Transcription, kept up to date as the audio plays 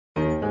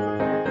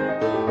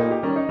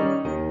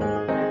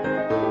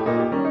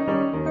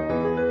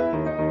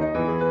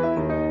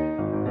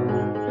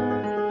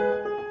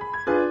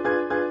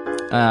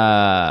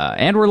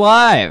And we're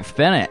live,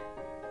 Bennett.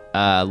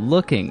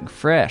 Looking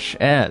fresh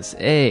as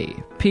a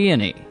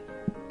peony.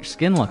 Your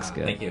skin looks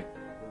good. Thank you.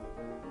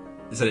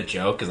 Is that a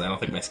joke? Because I don't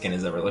think my skin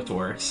has ever looked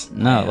worse.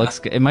 No, it looks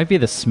good. It might be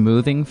the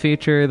smoothing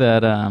feature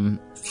that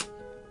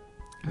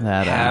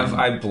Have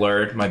I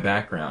blurred my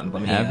background?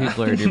 Have you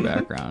blurred your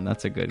background?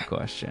 That's a good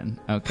question.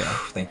 Okay.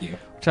 Thank you.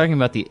 We're talking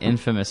about the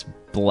infamous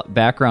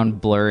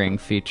background blurring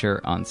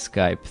feature on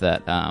Skype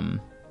that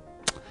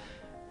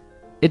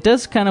it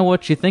does kind of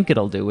what you think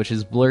it'll do, which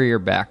is blur your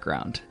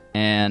background.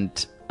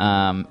 And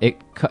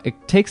it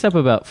takes up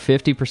about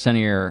 50% of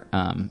your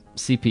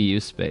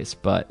CPU space,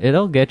 but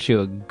it'll get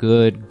you a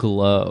good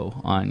glow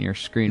on your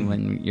screen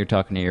when you're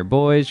talking to your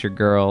boys, your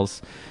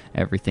girls,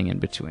 everything in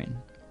between.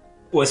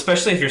 Well,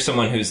 especially if you're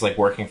someone who's like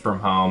working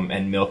from home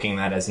and milking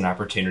that as an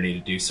opportunity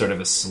to do sort of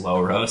a slow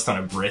roast on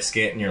a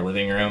brisket in your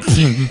living room.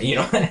 you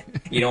don't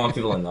want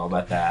people to know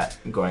about that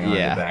going on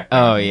in the background.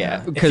 Oh yeah,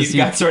 because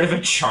you've got sort of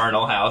a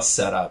charnel house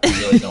set up, you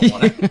really don't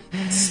want to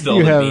spill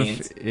the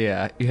beans.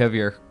 Yeah, you have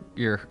your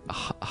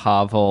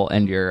hovel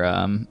and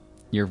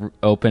your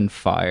open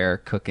fire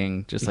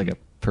cooking just like a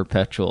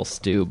perpetual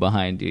stew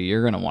behind you.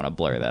 You're gonna want to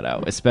blur that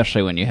out,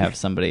 especially when you have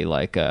somebody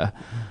like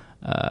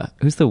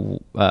who's the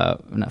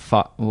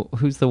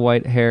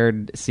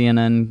white-haired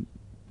CNN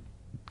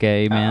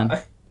gay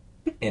man?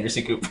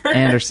 Anderson Cooper.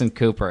 Anderson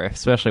Cooper,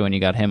 especially when you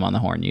got him on the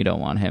horn. You don't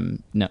want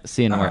him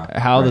seeing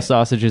how the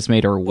sausage is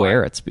made or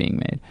where it's being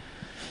made.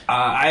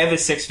 I have a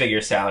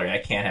 6-figure salary. I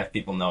can't have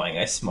people knowing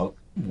I smoke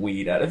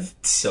weed out of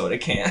soda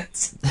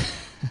cans.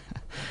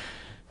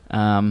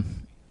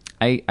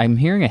 I'm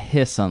hearing a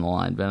hiss on the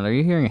line, Ben. Are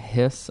you hearing a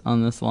hiss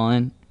on this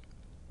line?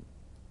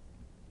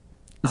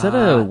 Is that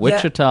a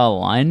Wichita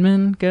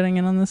lineman getting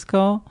in on this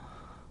call?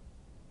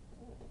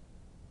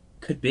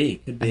 Could be.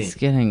 It's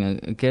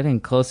getting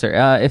closer.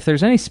 If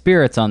there's any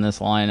spirits on this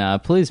line,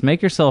 please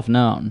make yourself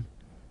known.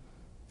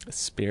 A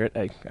spirit?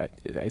 I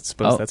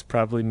suppose that's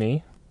probably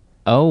me.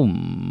 Oh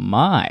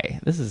my!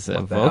 This is a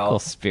vocal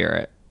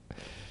spirit.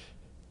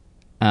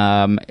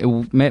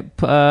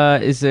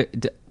 Is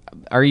it?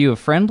 Are you a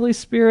friendly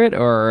spirit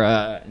or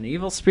an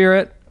evil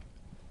spirit?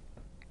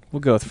 We'll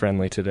go with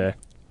friendly today.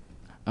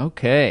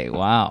 Okay,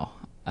 wow.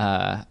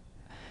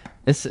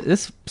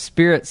 This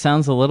spirit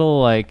sounds a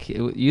little like,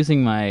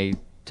 using my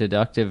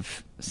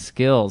deductive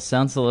skills,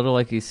 sounds a little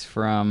like he's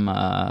from,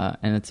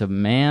 and it's a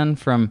man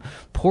from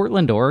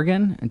Portland,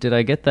 Oregon. Did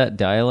I get that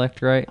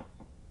dialect right?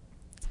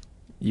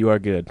 You are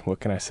good. What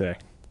can I say?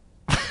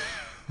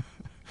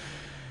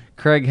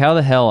 Craig, how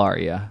the hell are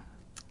you?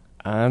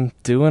 I'm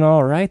doing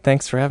all right.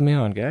 Thanks for having me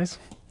on, guys.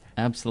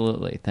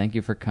 Absolutely. Thank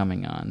you for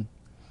coming on.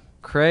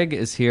 Craig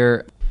is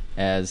here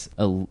as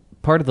a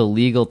part of the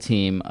legal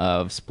team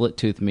of Split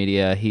Tooth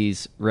Media.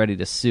 He's ready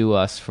to sue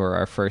us for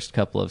our first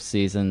couple of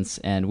seasons,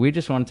 and we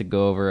just wanted to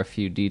go over a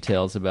few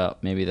details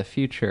about maybe the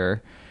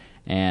future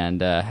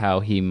and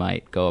how he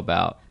might go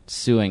about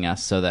suing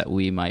us so that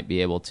we might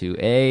be able to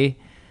A,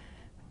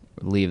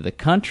 leave the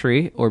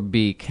country, or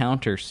B,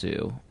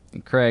 counter-sue.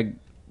 Craig,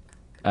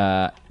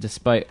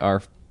 despite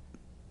our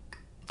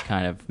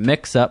kind of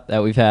mix-up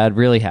that we've had,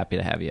 really happy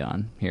to have you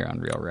on here on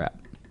Real Rap.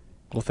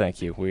 Well,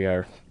 thank you. We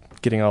are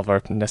getting all of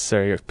our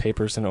necessary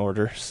papers in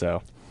order,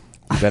 so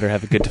we better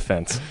have a good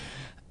defense.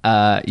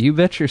 You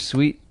bet your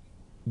sweet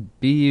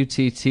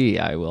butt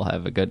I will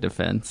have a good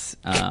defense.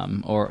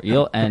 Or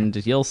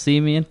you'll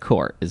see me in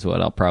court is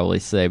what I'll probably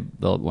say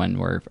when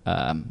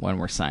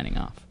we're signing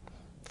off.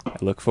 I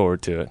look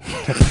forward to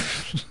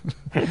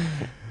it.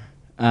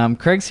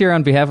 Craig's here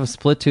on behalf of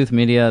Split Tooth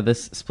Media.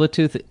 This Split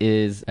Tooth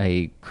is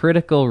a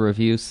critical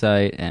review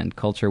site and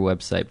culture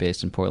website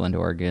based in Portland,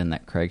 Oregon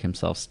that Craig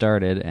himself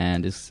started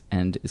and is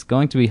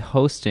going to be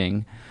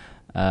hosting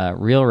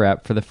Real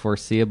Rap for the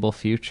foreseeable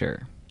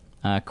future.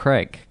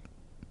 Craig,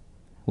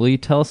 will you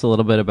tell us a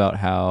little bit about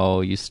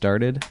how you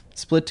started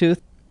Split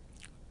Tooth?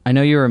 I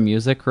know you're a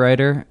music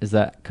writer. Is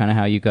that kind of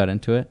how you got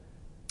into it?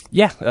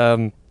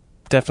 Yeah,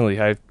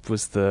 definitely. I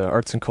was the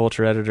arts and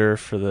culture editor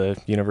for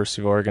the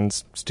University of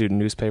Oregon's student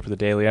newspaper, the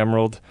Daily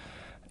Emerald.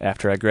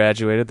 After I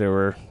graduated, there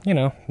were,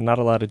 not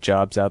a lot of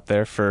jobs out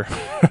there for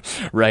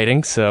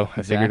writing, so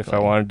I figured if I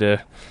wanted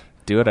to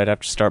do it, I'd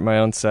have to start my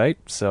own site.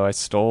 So I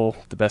stole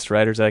the best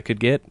writers I could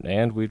get,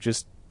 and we've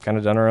just kind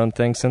of done our own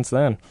thing since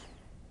then.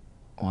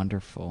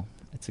 Wonderful.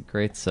 It's a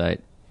great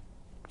site.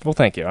 Well,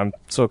 thank you. I'm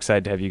so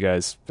excited to have you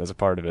guys as a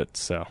part of it.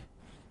 So,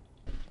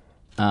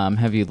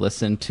 have you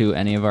listened to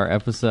any of our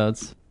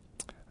episodes?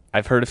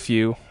 I've heard a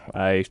few.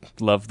 I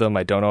love them.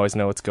 I don't always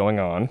know what's going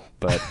on,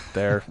 but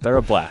they're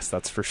a blast,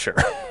 that's for sure.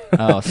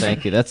 Oh,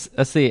 thank you. That's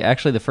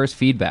actually the first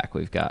feedback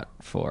we've got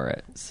for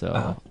it. So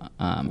wow.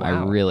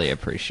 I really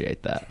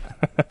appreciate that.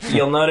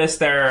 You'll notice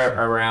there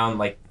are around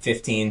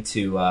 15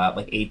 to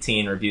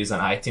 18 reviews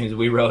on iTunes.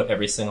 We wrote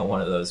every single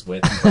one of those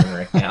with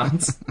burner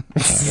accounts.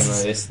 You'll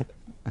notice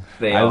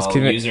they all,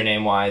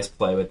 username-wise,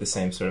 play with the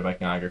same sort of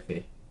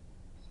iconography.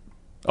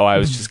 Oh, I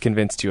was just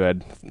convinced you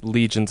had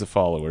legions of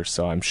followers,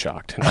 so I'm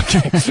shocked.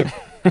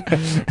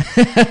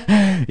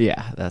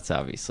 Yeah, that's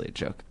obviously a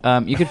joke.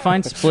 You can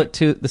find the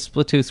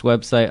Splittooth's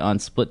website on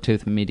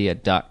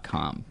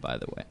splittoothmedia.com, by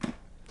the way.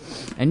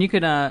 And you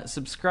can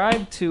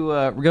subscribe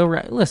to Real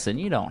Rep. Listen,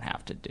 you don't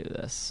have to do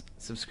this.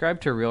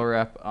 Subscribe to Real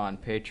Rep on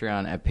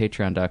Patreon at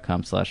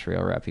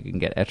patreon.com/RealRep. You can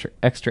get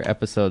extra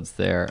episodes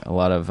there. A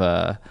lot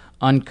of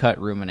uncut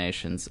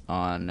ruminations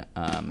on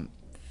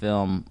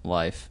film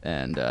life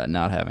and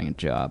not having a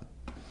job.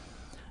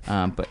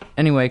 But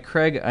anyway,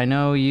 Craig, I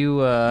know you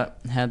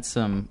had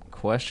some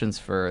questions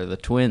for the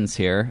twins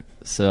here.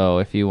 So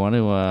if you want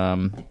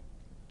to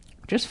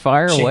just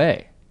fire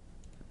away.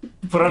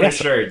 Put on a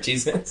shirt,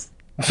 Jesus.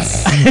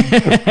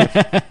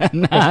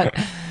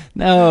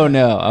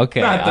 No.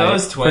 Okay, not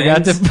those twins.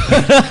 Forgot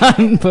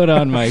to put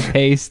on my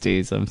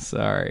pasties. I'm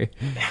sorry.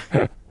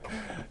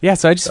 Yeah,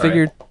 so I just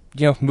figured,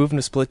 moving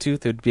to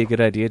Splittooth, it would be a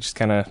good idea. Just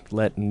kind of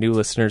let new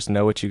listeners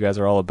know what you guys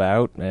are all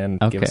about and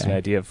give us an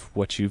idea of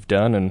what you've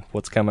done and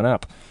what's coming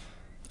up.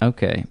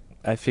 Okay.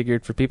 I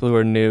figured for people who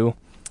are new,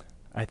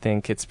 I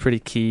think it's pretty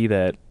key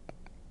that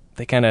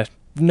they kind of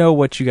know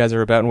what you guys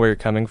are about and where you're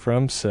coming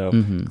from. So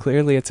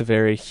clearly it's a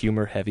very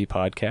humor-heavy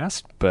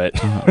podcast, but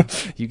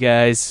you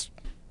guys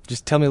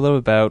just tell me a little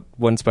bit about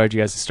what inspired you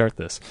guys to start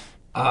this.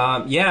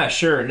 Yeah,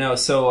 sure. No,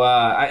 so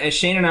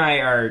Shane and I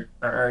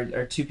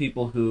are two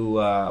people who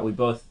we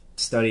both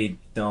studied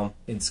film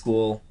in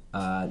school.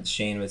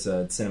 Shane was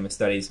a cinema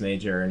studies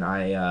major, and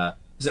I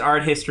was an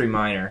art history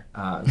minor,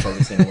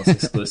 focusing almost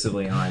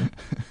exclusively on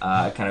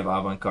kind of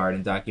avant-garde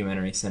and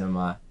documentary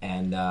cinema.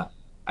 And I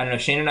don't know,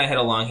 Shane and I had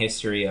a long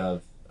history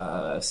of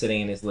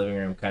sitting in his living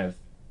room kind of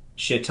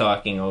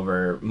shit-talking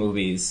over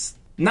movies.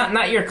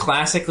 Not your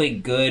classically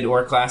good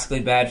or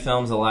classically bad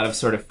films, a lot of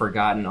sort of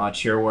forgotten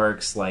auteur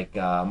works like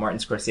Martin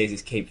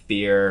Scorsese's Cape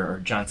Fear or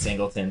John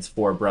Singleton's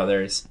Four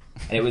Brothers.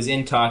 And it was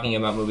in talking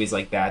about movies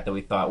like that we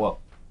thought, well,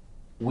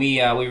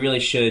 we really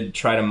should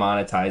try to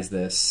monetize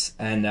this.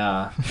 And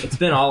it's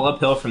been all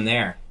uphill from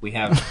there. We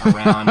have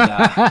around,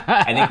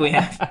 I think we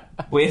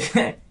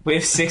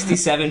have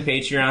 67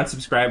 Patreon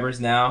subscribers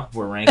now.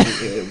 We're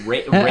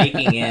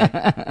raking in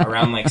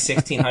around like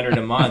 $1,600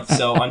 a month.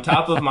 So on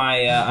top of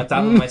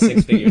my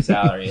six-figure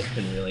salary, it's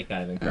been really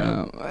kind of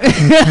incredible.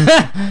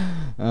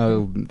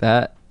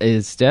 That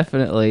is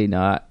definitely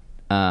not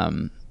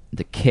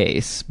the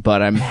case,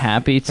 but I'm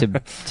happy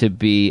to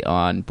be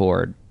on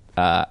board.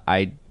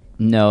 I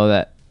know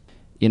that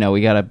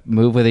we got to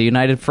move with a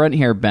united front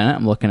here, Bennett.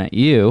 I'm looking at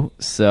you,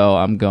 so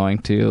I'm going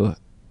to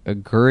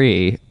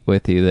agree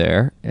with you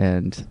there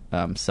and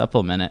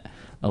supplement it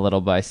a little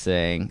by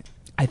saying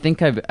I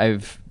think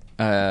I've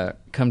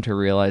come to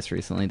realize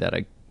recently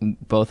that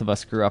both of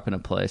us grew up in a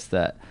place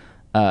that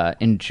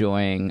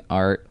enjoying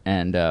art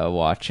and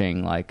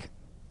watching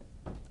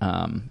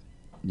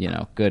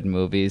good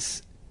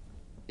movies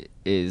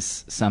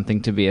is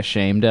something to be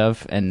ashamed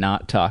of and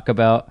not talk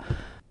about.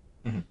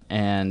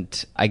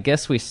 And I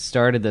guess we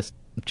started this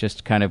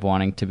just kind of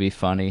wanting to be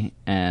funny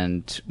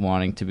and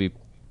wanting to be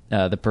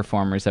the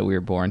performers that we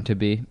were born to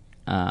be,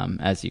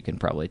 as you can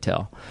probably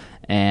tell.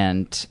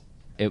 And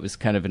it was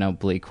kind of an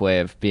oblique way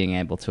of being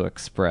able to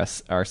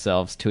express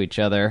ourselves to each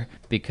other,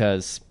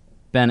 because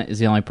Bennett is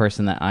the only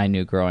person that I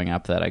knew growing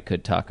up that I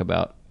could talk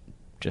about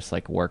just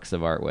like works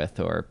of art with,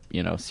 or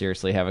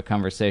seriously have a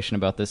conversation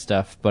about this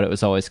stuff. But it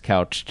was always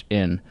couched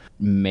in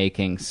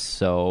making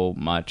so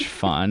much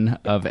fun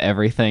of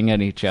everything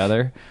and each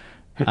other.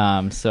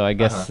 So I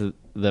guess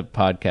the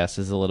podcast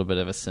is a little bit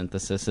of a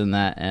synthesis in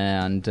that,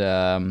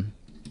 and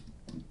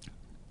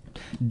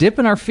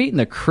dipping our feet in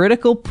the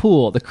critical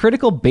pool, the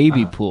critical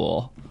baby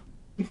pool.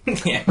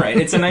 Yeah, right.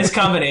 It's a nice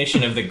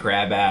combination of the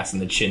grab ass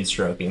and the chin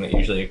stroking that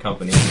usually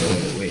accompanies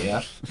the way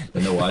that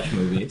when they watch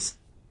movies.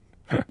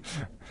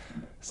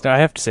 So I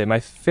have to say, my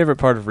favorite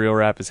part of Real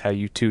Rap is how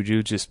you two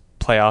do just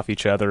play off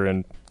each other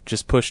and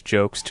just push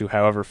jokes to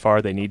however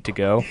far they need to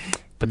go.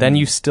 But then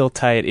you still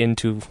tie it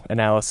into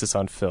analysis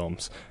on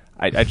films.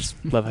 I just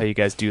love how you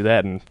guys do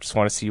that, and just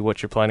want to see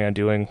what you're planning on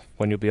doing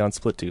when you'll be on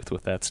Splittooth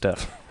with that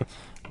stuff.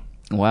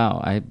 Wow,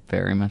 I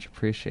very much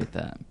appreciate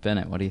that.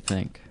 Bennett, what do you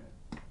think?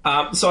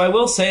 So I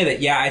will say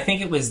that, yeah, I think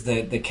it was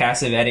the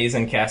Cassavetes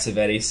and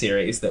Cassavetes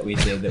series that we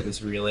did that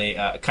was really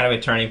kind of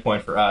a turning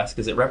point for us,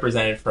 because it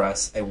represented for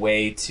us a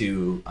way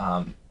to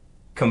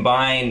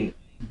combine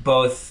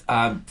both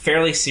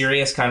fairly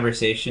serious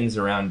conversations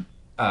around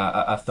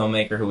a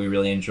filmmaker who we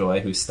really enjoy,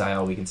 whose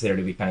style we consider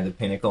to be kind of the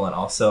pinnacle, and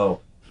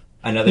also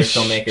another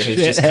filmmaker who's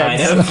just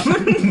kind of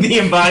the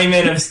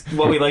embodiment of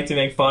what we like to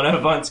make fun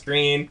of on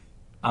screen,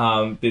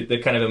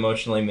 the kind of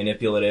emotionally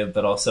manipulative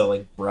but also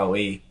like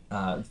bro-y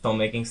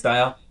filmmaking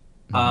style.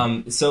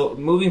 So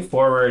moving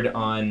forward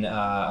on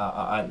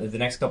the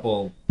next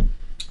couple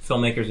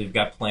filmmakers we've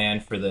got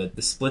planned for the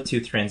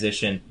Splittooth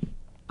transition,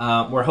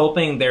 we're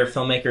hoping they're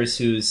filmmakers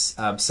whose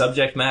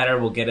subject matter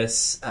will give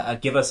us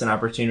an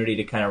opportunity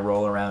to kind of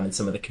roll around in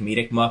some of the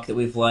comedic muck that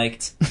we've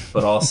liked,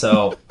 but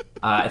also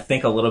I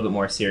think a little bit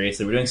more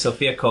seriously. We're doing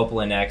Sofia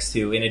Coppola next,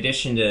 who, in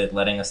addition to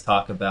letting us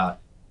talk about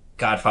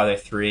Godfather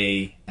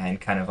 3 and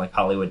kind of like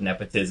Hollywood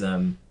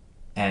nepotism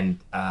and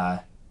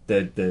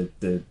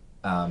the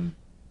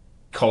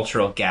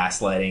cultural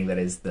gaslighting that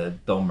is the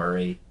Bill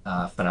Murray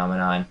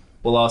phenomenon.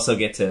 We'll also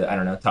get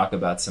to, talk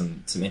about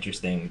some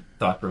interesting,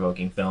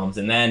 thought-provoking films.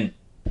 And then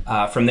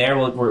from there,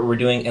 we're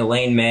doing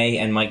Elaine May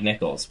and Mike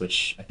Nichols,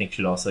 which I think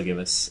should also give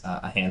us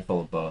a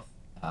handful of both.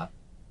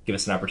 Give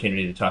us an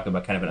opportunity to talk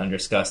about kind of an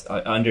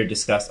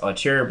under-discussed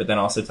auteur, but then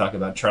also talk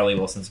about Charlie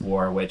Wilson's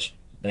War, which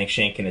I think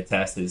Shane can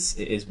attest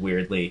is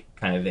weirdly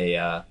kind of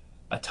a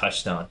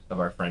touchstone of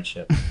our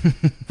friendship.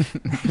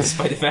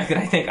 Despite the fact that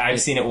I think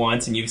I've seen it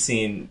once and you've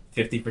seen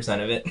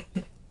 50% of it.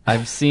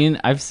 I've seen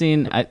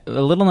a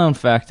little known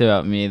fact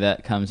about me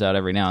that comes out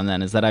every now and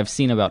then is that I've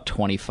seen about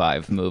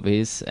 25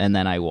 movies, and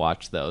then I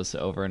watch those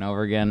over and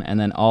over again, and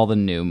then all the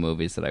new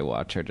movies that I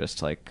watch are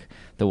just like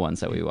the ones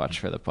that we watch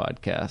for the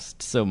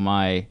podcast. So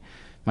my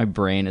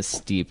brain is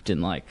steeped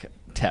in like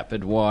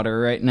tepid water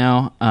right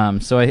now.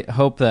 So I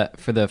hope that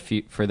for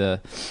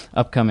the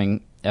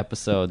upcoming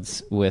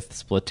episodes with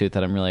Split Tooth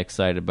that I'm really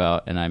excited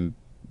about, and I'm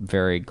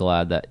very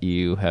glad that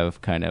you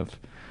have kind of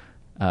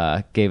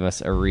gave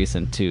us a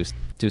reason to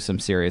do some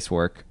serious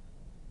work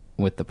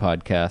with the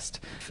podcast.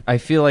 I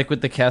feel like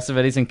with the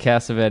Cassavetes and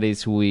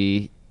Cassavetes,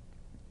 we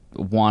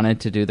wanted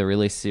to do the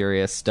really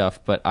serious stuff,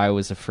 but I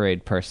was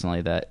afraid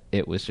personally that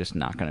it was just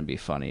not going to be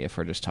funny if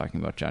we're just talking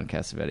about John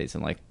Cassavetes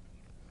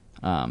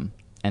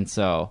and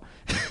so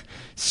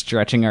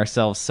stretching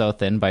ourselves so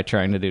thin by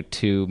trying to do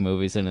 2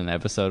 movies in an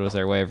episode was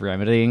our way of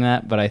remedying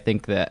that. But I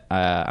think that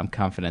I'm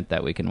confident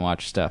that we can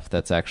watch stuff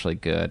that's actually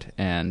good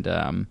and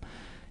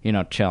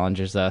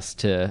challenges us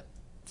to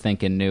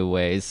think in new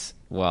ways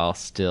while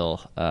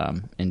still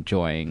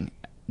enjoying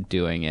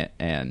doing it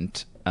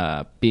and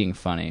being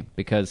funny,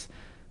 because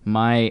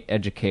my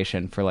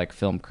education for like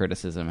film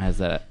criticism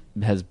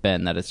has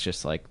been that it's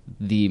just like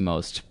the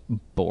most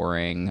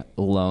boring,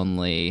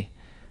 lonely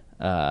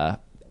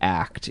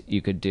act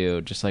you could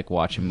do, just like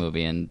watch a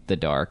movie in the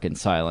dark in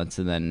silence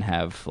and then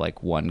have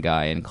like one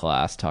guy in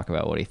class talk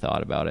about what he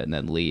thought about it and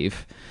then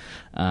leave.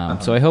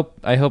 So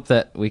I hope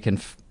that we can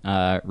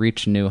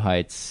reach new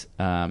heights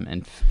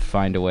and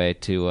find a way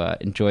to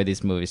enjoy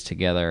these movies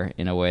together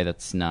in a way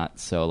that's not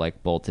so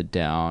like bolted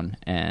down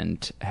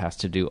and has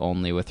to do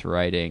only with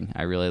writing.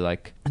 I really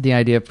like the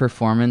idea of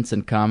performance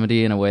and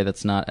comedy in a way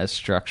that's not as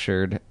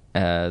structured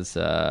as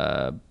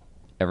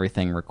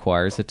everything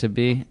requires it to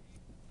be.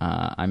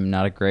 I'm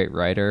not a great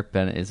writer.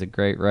 Ben is a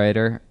great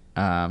writer.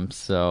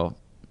 So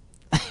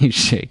he's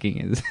shaking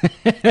his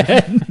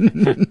head.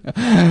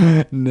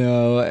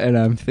 No, and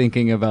I'm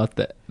thinking about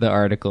the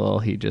article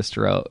he just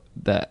wrote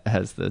that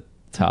has the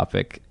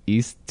topic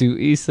do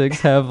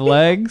e-cigs have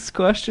legs? ?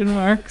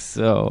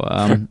 So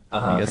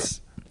I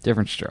guess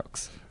different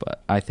strokes,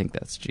 but I think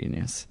that's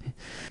genius.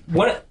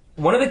 One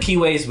of the key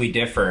ways we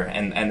differ,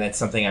 and that's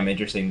something I'm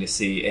interested to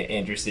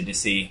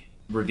see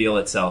reveal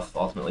itself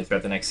ultimately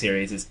throughout the next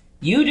series, is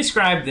you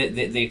describe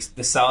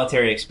the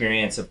solitary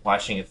experience of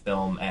watching a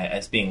film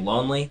as being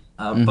lonely.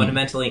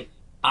 Fundamentally,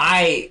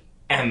 I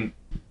am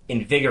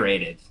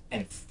invigorated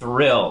and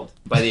thrilled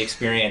by the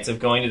experience of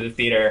going to the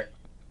theater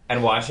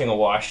and watching a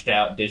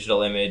washed-out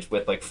digital image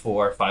with like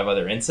 4 or 5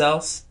 other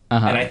incels.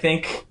 And I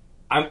think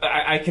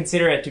I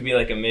consider it to be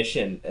like a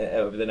mission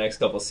over the next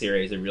couple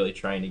series of really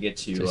trying to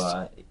get you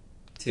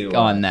to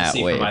on that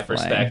see from my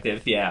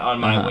perspective,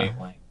 on my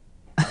wavelength,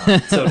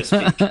 so to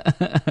speak.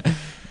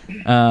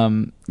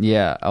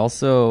 Yeah.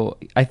 Also,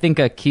 I think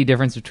a key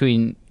difference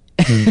between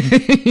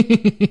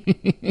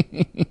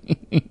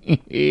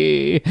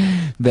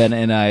Ben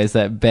and I is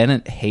that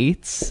Ben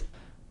hates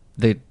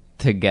the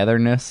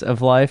togetherness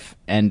of life,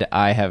 and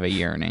I have a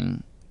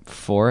yearning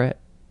for it,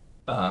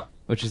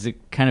 which is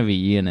kind of a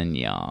yin and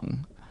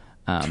yang.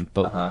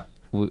 But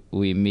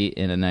we meet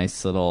in a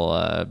nice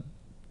little,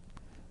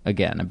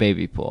 again, a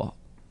baby pool.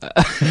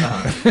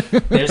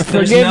 There's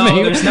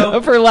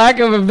no, for lack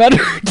of a better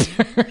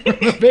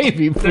term,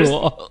 baby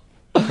pool.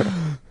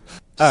 All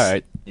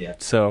right. Yeah.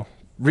 So,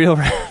 real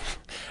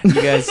you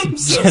guys. I'm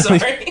so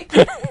sorry.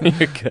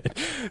 You're good.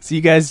 So,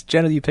 you guys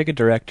generally you pick a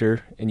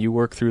director and you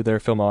work through their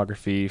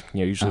filmography.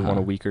 Usually 1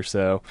 a week or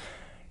so.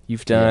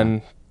 You've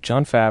done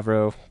Jon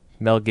Favreau,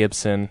 Mel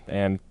Gibson,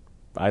 and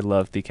I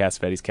love the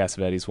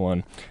Cassavetes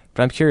one.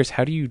 But I'm curious,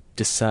 how do you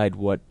decide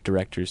what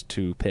directors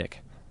to pick?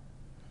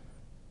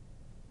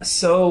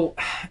 So,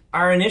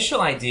 our initial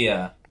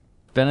idea...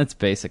 Bennett's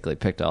basically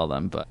picked all of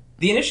them, but...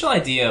 The initial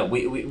idea,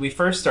 we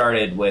first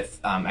started with,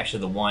 actually,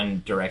 the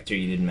one director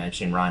you didn't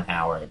mention, Ron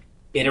Howard.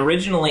 The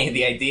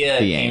idea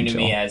came to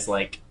me as,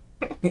 like...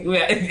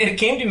 It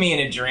came to me in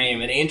a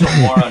dream, and Angel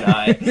Morrow and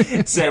I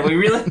said, we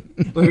really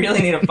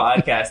need a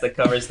podcast that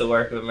covers the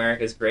work of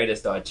America's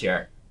greatest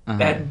auteur.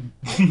 That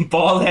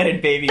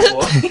bald-headed baby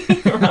boy,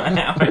 Ron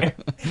Howard.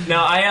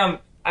 Now,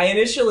 I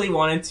initially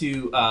wanted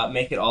to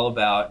make it all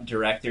about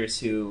directors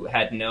who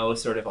had no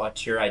sort of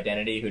auteur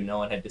identity, who no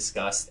one had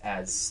discussed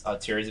as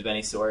auteurs of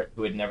any sort,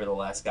 who had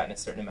nevertheless gotten a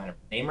certain amount of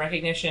name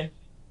recognition.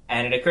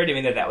 And it occurred to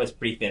me that was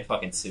pretty thin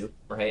fucking soup,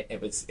 right? It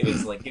was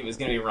like it was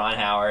going to be Ron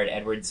Howard,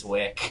 Edward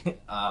Zwick,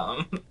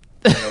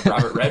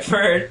 Robert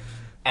Redford,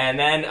 And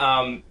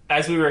then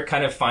as we were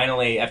kind of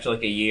finally, after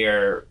like a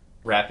year,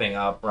 wrapping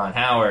up Ron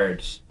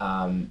Howard,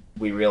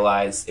 we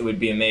realized it would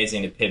be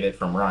amazing to pivot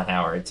from Ron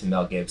Howard to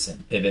Mel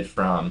Gibson, pivot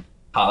from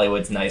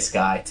Hollywood's nice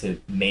guy to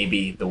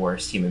maybe the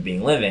worst human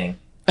being living.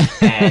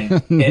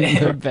 And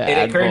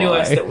it occurred to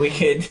us that we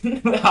could,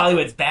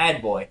 Hollywood's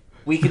bad boy,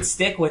 we could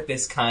stick with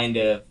this kind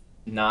of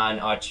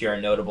non-auteur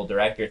notable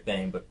director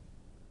thing, but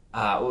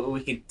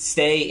we could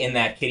stay in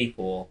that kiddie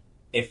pool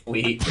if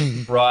we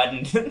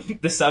broadened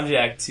the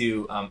subject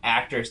to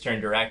actors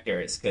turned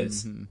directors,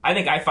 because I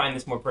think I find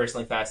this more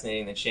personally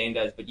fascinating than Shane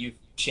does, but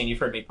Shane, you've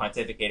heard me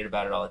pontificate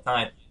about it all the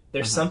time.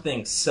 There's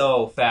something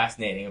so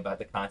fascinating about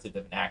the concept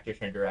of an actor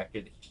turned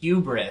director, the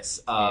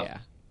hubris of,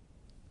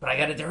 but I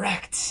gotta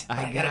direct,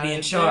 I gotta be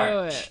in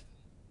charge.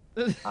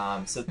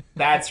 So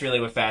that's really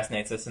what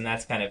fascinates us, and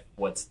that's kind of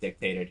what's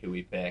dictated who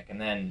we pick.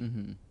 And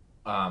then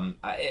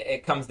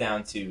it comes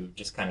down to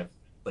just kind of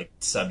like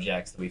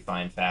subjects that we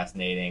find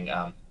fascinating.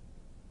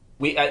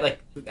 Like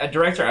a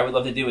director I would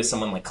love to do is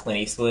someone like Clint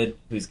Eastwood,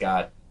 who's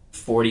got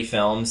 40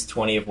 films,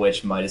 20 of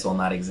which might as well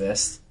not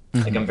exist.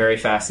 Like, I'm very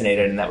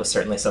fascinated, and that was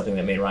certainly something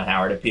that made Ron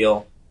Howard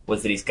appeal,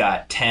 was that he's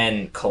got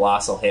 10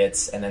 colossal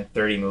hits and then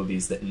 30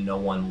 movies that no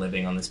one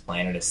living on this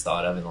planet has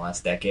thought of in the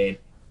last decade.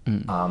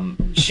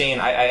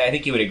 Shane, I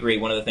think you would agree,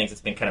 one of the things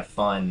that's been kind of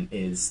fun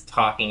is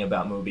talking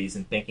about movies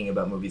and thinking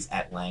about movies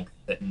at length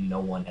that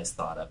no one has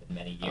thought of in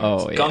many years.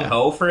 Gung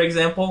Ho, for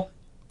example.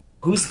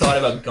 Who's thought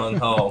about Gung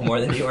Ho more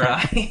than you or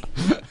I?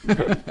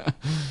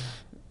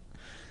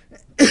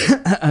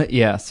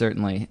 Yeah,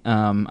 certainly.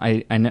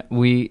 I know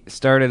we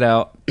started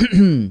out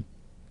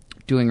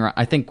doing.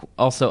 I think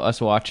also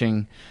us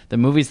watching the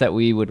movies that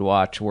we would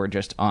watch were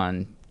just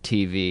on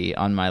TV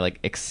on my like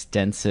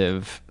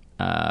extensive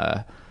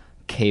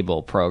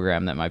cable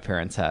program that my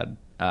parents had,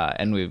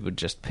 and we would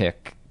just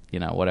pick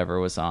whatever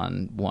was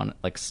on one,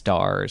 like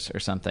Stars or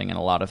something, and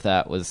a lot of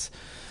that was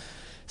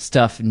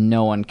stuff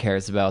no one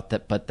cares about,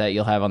 but that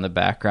you'll have on the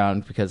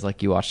background because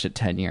like you watched it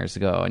 10 years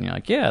ago and you're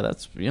like, yeah,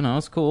 that's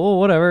it's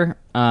cool, whatever.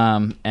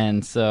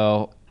 And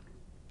so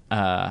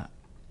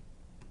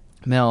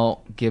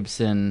Mel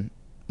Gibson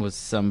was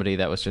somebody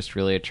that was just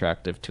really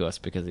attractive to us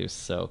because he was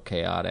so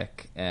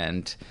chaotic,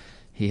 and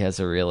he has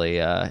a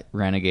really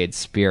renegade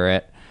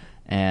spirit,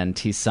 and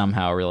he's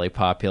somehow really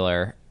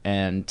popular.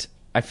 And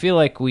I feel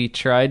like we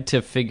tried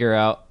to figure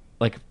out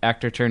like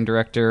actor turned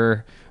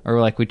director, or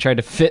like we tried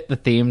to fit the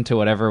theme to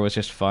whatever was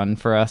just fun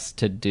for us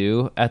to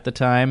do at the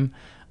time.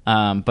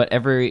 But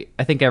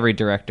I think every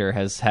director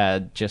has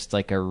had just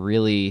like a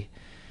really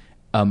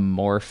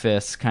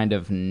amorphous kind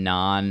of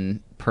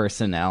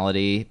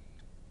non-personality,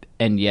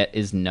 and yet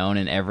is known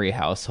in every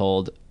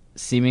household,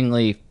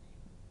 seemingly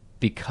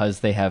because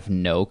they have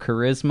no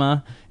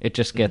charisma. It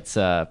just gets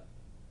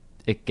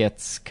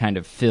kind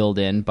of filled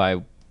in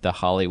by the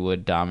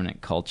Hollywood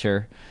dominant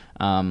culture.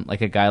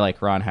 Like a guy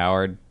like Ron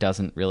Howard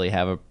doesn't really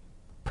have a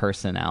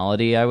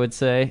personality, I would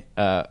say,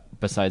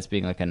 besides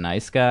being like a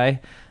nice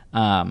guy.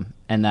 And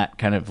that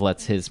kind of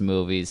lets his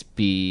movies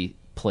be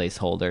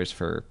placeholders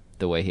for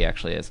the way he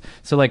actually is.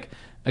 So like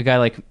a guy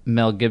like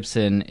Mel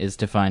Gibson is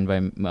defined by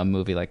a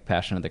movie like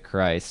Passion of the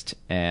Christ,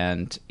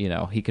 and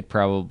he could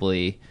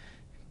probably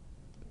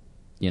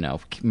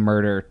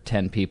murder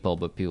 10 people,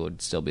 but people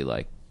would still be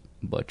like,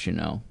 but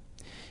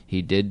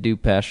he did do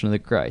Passion of the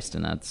Christ,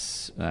 and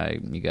that's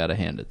you got to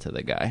hand it to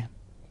the guy.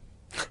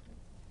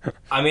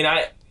 I mean,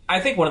 I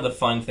think one of the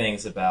fun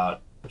things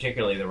about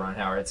particularly the Ron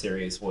Howard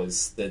series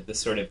was the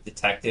sort of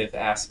detective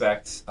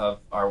aspect of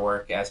our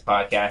work as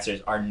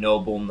podcasters, our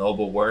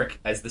noble work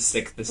as the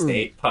Sixth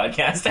Estate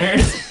podcasters,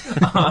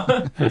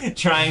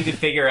 trying to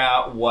figure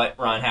out what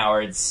Ron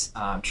Howard's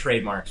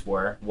trademarks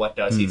were, what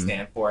does he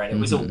stand for, and it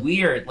was a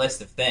weird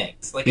list of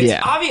things. Like,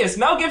 it's obvious.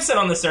 Mel Gibson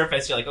on the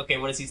surface, you're like, okay,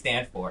 what does he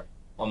stand for?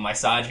 Well,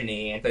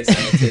 misogyny,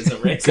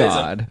 anti-Semitism, racism.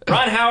 God.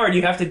 Ron Howard,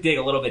 you have to dig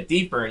a little bit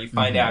deeper, and you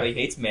find out he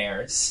hates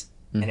mayors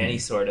and any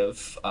sort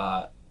of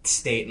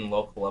state and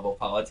local level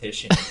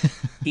politician.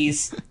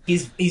 He's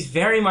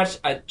very much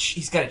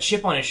he's got a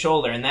chip on his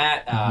shoulder, and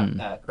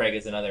that Craig,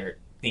 is another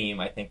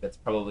theme I think that's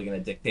probably going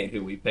to dictate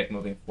who we pick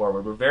moving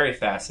forward. We're very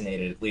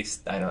fascinated, at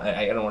least I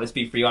don't want to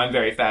speak for you, I'm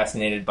very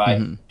fascinated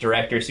by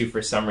directors who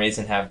for some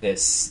reason have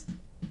this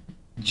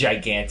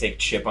gigantic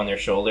chip on their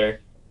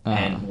shoulder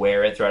and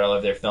wear it throughout all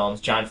of their films.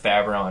 Jon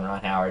Favreau and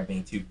Ron Howard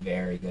being two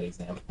very good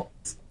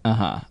examples.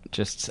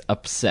 Just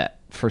upset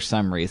for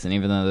some reason,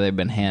 even though they've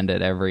been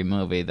handed every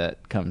movie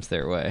that comes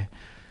their way.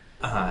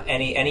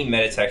 Any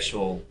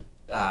metatextual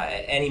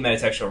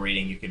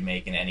reading you could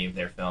make in any of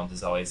their films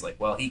is always like,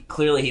 well,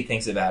 he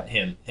thinks about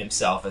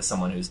himself as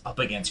someone who's up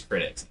against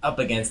critics, up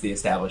against the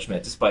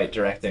establishment, despite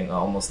directing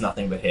almost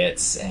nothing but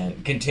hits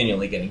and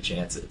continually getting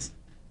chances.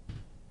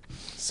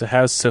 So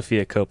how's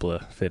Sofia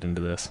Coppola fit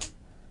into this?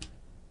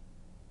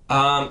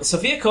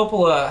 Sofia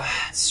Coppola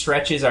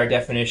stretches our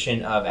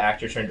definition of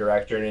actor turned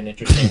director in an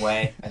interesting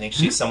way. I think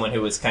she's someone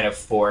who was kind of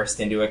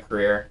forced into a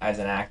career as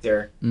an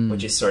actor,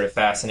 which is sort of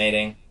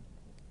fascinating.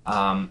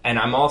 And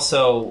I'm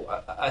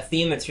also a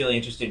theme that's really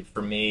interesting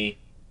for me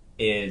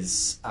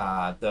is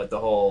the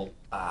whole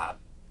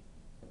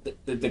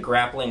the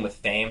grappling with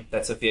fame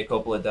that Sofia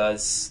Coppola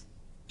does.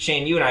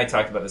 Shane, you and I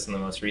talked about this in the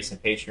most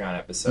recent Patreon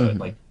episode.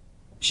 Like,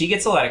 she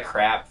gets a lot of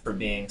crap for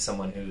being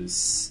someone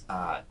who's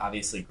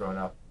obviously grown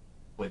up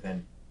with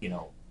an,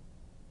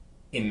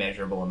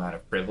 immeasurable amount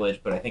of privilege,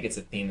 but I think it's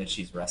a theme that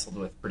she's wrestled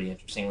with pretty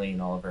interestingly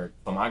in all of her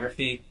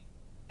filmography.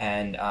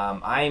 And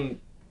I'm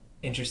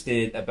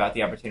interested about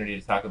the opportunity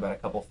to talk about a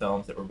couple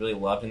films that were really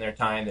loved in their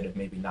time that have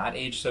maybe not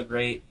aged so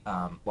great.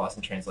 Lost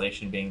in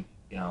Translation being,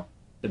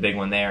 the big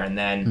one there, and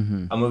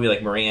then a movie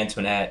like Marie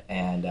Antoinette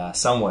and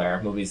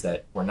Somewhere, movies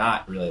that were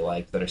not really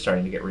liked that are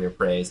starting to get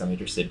reappraised. I'm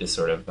interested to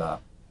sort of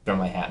throw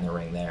my hat in the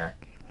ring there.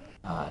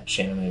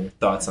 Shane, any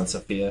thoughts on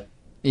Sofia?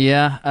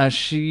 Yeah,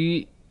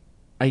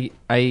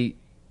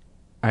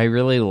 I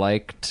really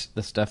liked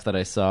the stuff that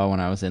I saw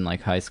when I was in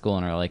like high school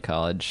and early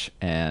college,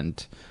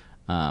 and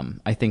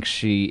I think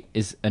she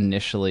is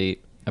initially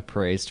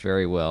appraised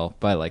very well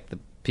by like the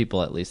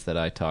people at least that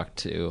I talked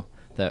to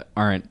that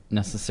aren't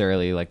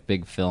necessarily like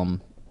big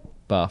film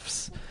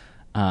buffs.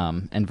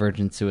 And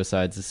Virgin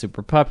Suicides is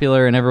super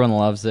popular and everyone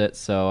loves it,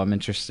 so I'm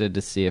interested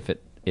to see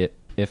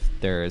if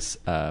there's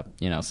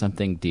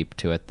something deep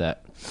to it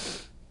that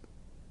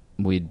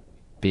we'd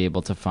be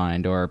able to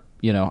find, or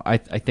I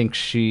think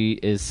she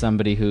is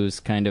somebody who's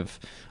kind of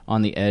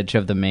on the edge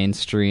of the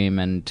mainstream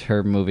and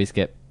her movies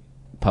get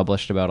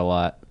published about a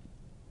lot,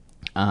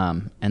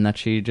 and that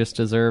she just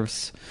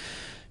deserves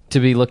to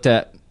be looked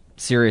at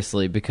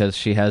seriously because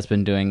she has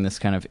been doing this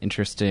kind of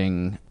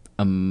interesting,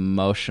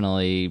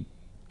 emotionally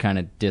kind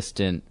of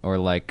distant or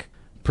like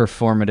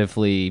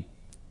performatively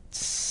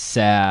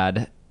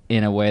sad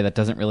in a way that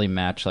doesn't really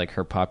match like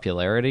her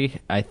popularity.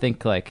 I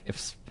think like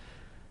if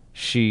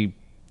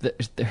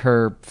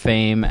her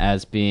fame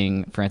as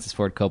being Francis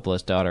Ford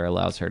Coppola's daughter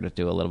allows her to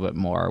do a little bit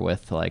more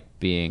with like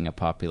being a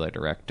popular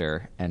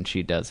director, and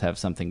she does have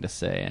something to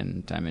say,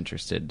 and I'm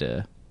interested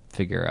to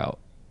figure out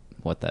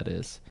what that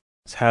is.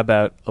 So how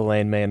about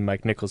Elaine May and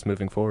Mike Nichols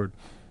moving forward?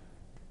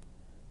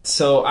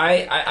 So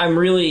I'm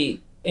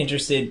really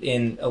interested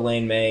in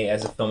Elaine May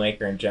as a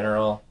filmmaker in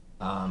general.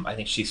 I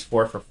think she's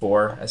 4 for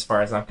 4 as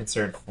far as I'm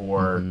concerned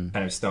for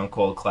kind of stone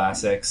cold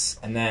classics.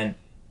 And then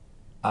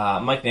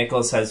Mike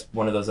Nichols has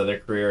one of those other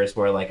careers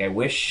where like I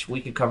wish we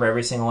could cover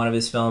every single one of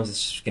his films.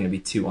 It's just going to be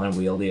too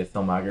unwieldy a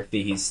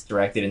filmography. He's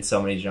directed in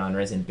so many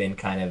genres and been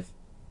kind of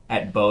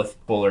at both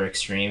polar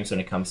extremes when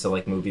it comes to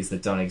like movies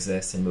that don't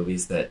exist and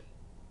movies that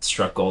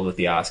struck gold with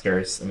the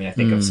Oscars. I mean, I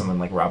think of someone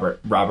like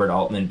Robert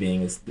Altman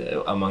being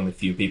among the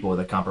few people with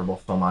a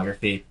comparable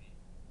filmography.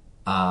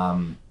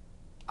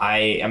 I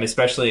am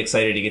especially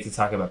excited to get to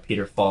talk about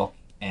Peter Falk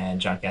and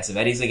John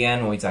Cassavetes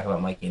again when we talk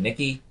about Mikey and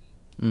Nicky.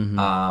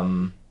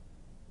 And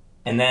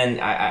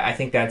then I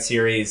think that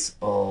series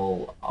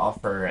will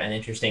offer an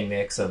interesting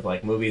mix of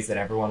like movies that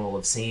everyone will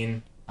have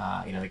seen,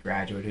 The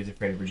Graduate, Who's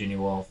Afraid of Virginia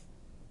Woolf,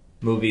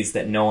 movies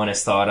that no one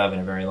has thought of in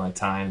a very long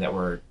time that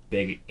were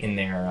big in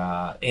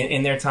their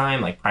in their time,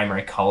 like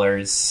Primary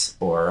Colors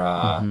or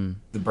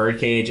The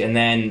Birdcage, and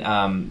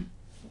then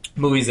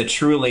movies that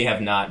truly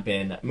have not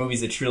been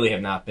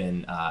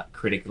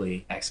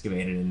critically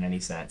excavated in any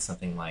sense,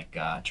 something like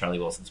Charlie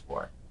Wilson's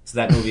War. So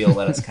that movie will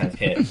let us kind of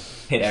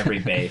hit every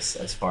base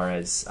as far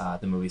as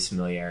the movie's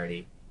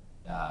familiarity,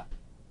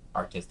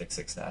 artistic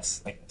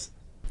success, I guess.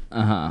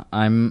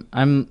 I'm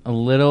a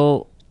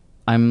little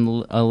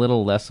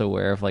less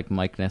aware of like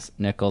Mike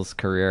Nichols'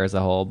 career as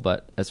a whole,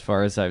 but as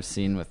far as I've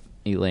seen with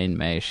Elaine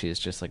May, she's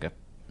just like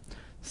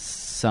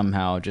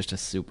somehow just a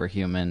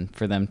superhuman.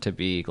 For them to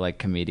be like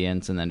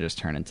comedians and then just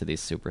turn into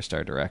these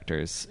superstar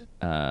directors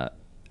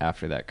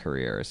after that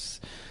career is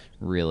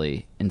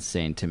really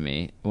insane to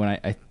me. When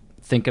I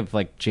think of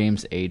like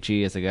James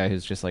Agee as a guy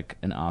who's just like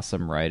an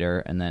awesome writer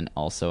and then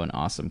also an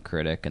awesome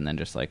critic and then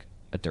just like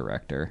a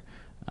director.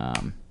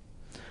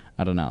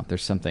 I don't know.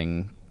 There's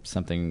something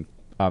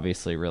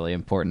obviously really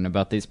important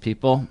about these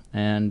people,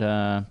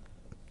 and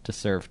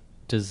deserve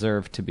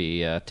to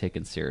be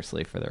taken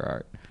seriously for their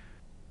art.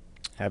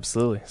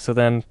 Absolutely. So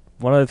then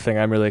one other thing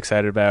I'm really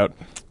excited about,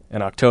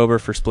 in October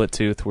for Split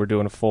Tooth, we're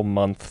doing a full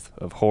month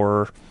of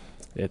horror.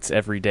 It's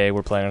every day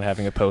we're planning on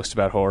having a post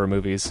about horror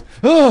movies.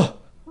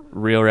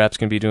 Real Rap's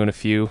going to be doing a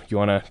few. You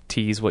want to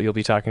tease what you'll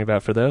be talking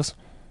about for those?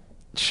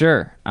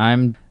 Sure.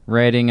 I'm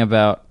writing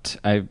about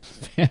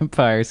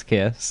Vampire's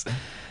Kiss,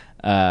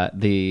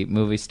 the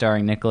movie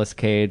starring Nicolas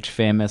Cage,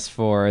 famous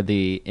for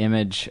the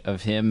image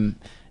of him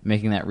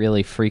making that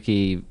really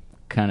freaky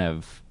kind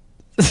of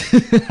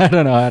I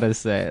don't know how to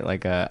say it,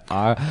 like a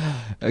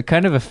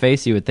kind of a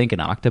face you would think an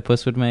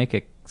octopus would make.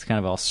 It's kind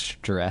of all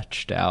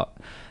stretched out,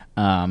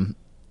 with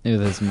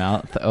his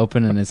mouth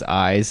open and his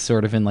eyes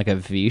sort of in like a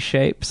V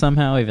shape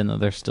somehow, even though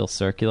they're still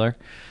circular.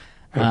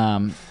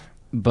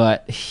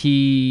 But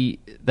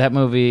that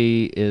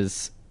movie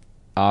is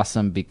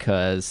awesome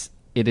because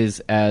it is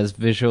as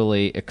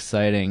visually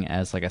exciting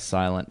as like a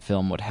silent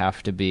film would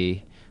have to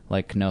be,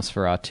 like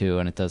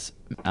Nosferatu, and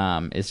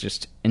it's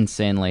just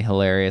insanely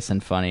hilarious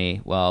and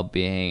funny while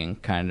being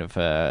kind of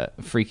a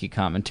freaky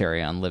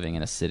commentary on living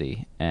in a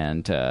city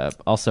and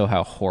also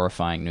how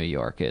horrifying New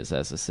York is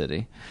as a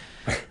city.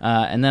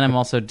 And then I'm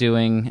also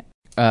doing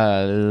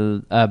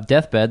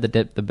Deathbed,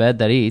 the Bed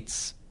That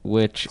Eats,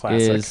 which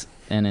Classic. is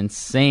an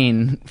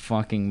insane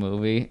fucking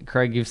movie.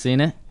 Craig, you've seen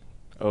it?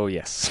 Oh,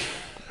 yes.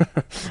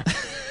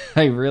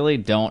 I really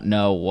don't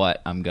know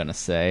what I'm going to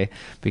say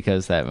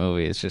because that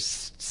movie is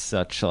just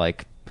such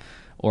like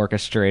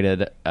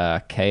orchestrated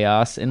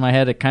chaos in my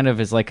head. It kind of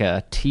is like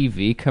a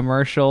TV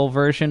commercial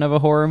version of a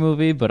horror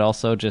movie, but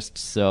also just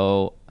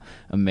so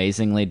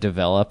amazingly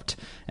developed,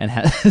 and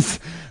has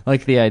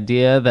like the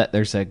idea that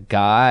there's a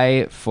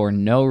guy for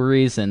no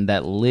reason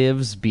that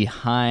lives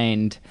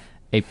behind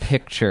a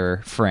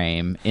picture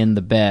frame in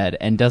the bed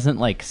and doesn't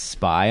like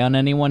spy on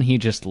anyone. He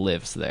just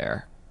lives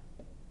there,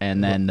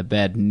 and then the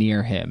bed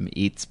near him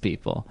eats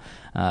people.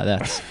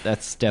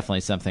 That's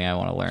definitely something I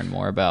want to learn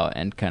more about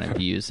and kind of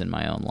use in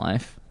my own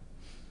life.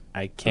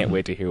 I can't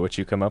wait to hear what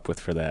you come up with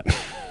for that.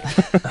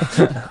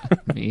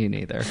 Me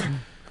neither.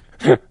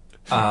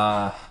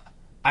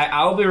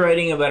 I'll be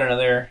writing about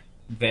another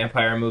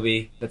vampire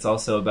movie that's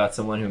also about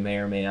someone who may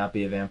or may not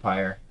be a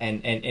vampire.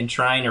 And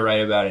trying to write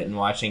about it and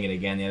watching it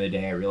again the other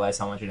day, I realized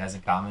how much it has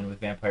in common with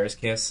Vampire's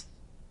Kiss.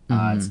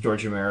 It's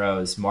George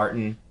Romero's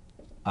Martin,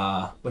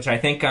 which I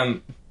think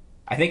I'm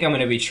going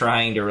to be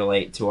trying to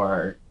relate to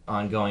our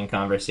ongoing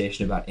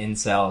conversation about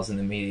incels in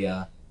the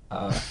media.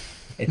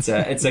 It's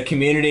a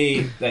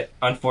community that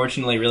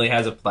unfortunately really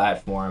has a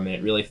platform, and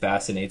it really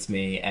fascinates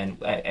me.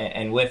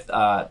 And with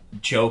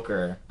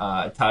Joker,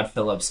 Todd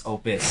Phillips'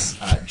 opus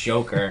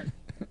Joker,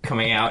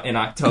 coming out in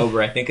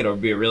October, I think it'll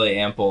be a really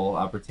ample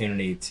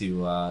opportunity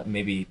to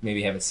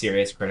maybe have a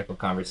serious critical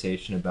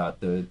conversation about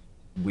the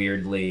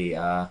weirdly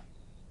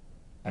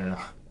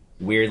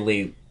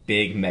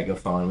big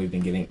megaphone we've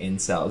been giving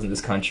incels in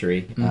this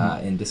country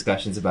in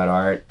discussions about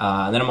art.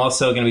 And then I'm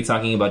also going to be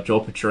talking about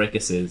Joel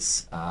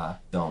Pachorikas's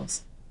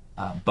films.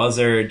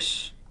 Buzzard,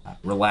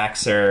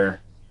 Relaxer,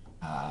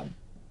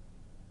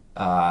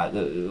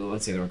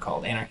 what's the other one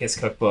called? Anarchist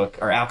Cookbook,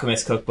 or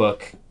Alchemist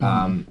Cookbook.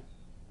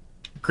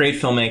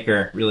 Great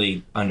filmmaker,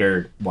 really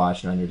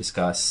underwatched and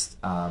underdiscussed.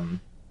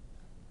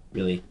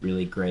 Really,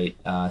 really great.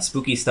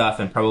 Spooky stuff,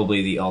 and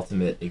probably the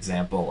ultimate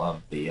example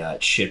of the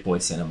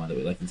shitboy cinema that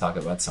we like to talk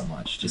about so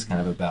much. Just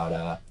kind of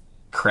about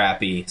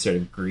crappy, sort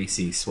of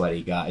greasy,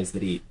 sweaty guys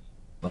that eat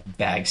like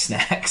bag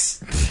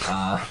snacks.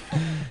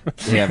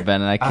 Yeah,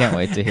 Ben, and I can't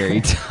wait to hear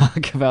you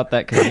talk about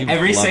that because you've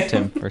loved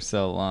him for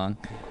so long.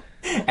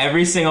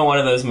 Every single one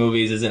of those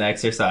movies is an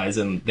exercise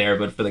in there,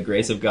 but for the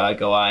grace of God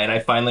go I. And I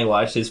finally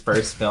watched his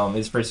first film,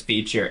 his first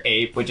feature,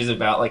 Ape, which is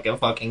about like it's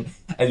about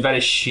a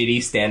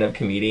shitty stand-up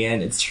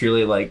comedian. It's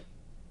truly like,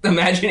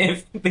 imagine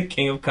if the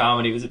king of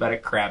comedy was about a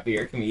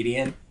crappier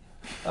comedian.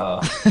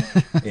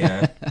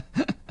 Yeah.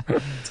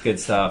 It's good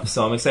stuff.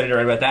 So I'm excited to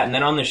write about that. And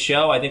then on the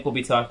show, I think we'll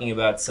be talking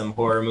about some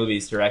horror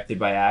movies directed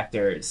by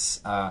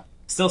actors.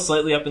 Still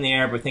slightly up in the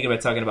air, but thinking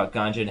about talking about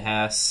Ganja and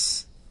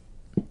Hess.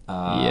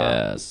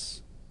 Yes.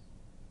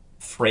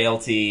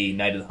 Frailty,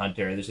 Night of the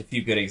Hunter. There's a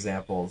few good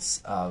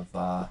examples of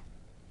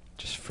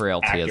just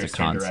frailty as a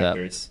concept.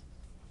 Directors.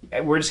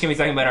 We're just going to be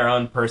talking about our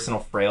own personal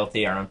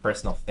frailty, our own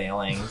personal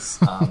failings.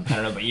 I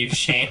don't know about you,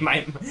 Shane.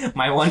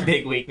 My one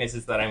big weakness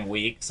is that I'm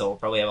weak, so we'll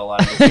probably have a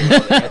lot of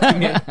material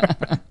there.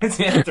 It's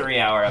been a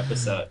 3-hour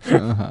episode.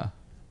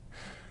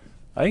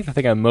 I think the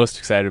thing I'm most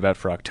excited about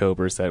for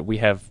October is that we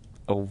have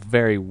a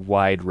very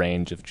wide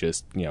range of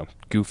just,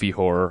 goofy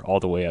horror all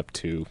the way up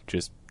to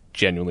just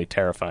genuinely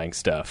terrifying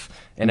stuff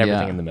and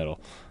everything in the middle.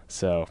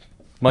 So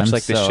much I'm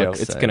like this so show,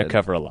 excited. it's going to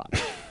cover a lot.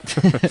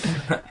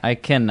 I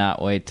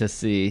cannot wait to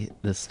see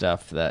the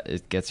stuff that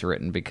it gets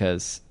written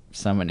because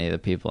so many of the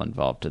people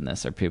involved in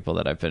this are people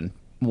that I've been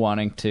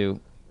wanting to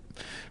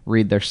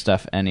read their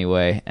stuff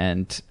anyway,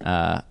 and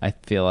I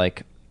feel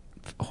like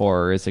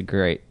horror is a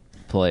great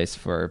place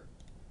for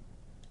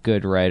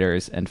good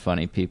writers and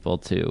funny people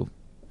to,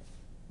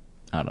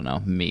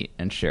 meet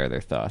and share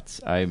their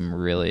thoughts. I'm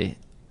really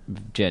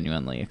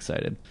genuinely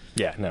excited.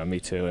 Yeah, no, me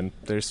too. And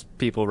there's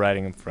people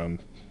writing them from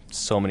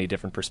so many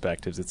different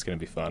perspectives. It's going to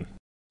be fun.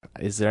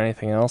 Is there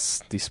anything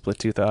else the Split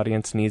Tooth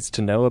audience needs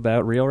to know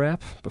about Real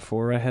Rap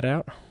before I head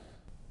out?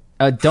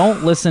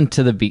 Don't listen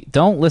to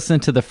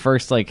the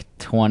first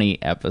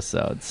 20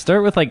 episodes.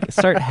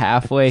 Start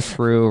halfway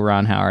through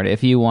Ron Howard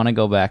if you want to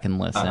go back and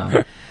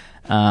listen.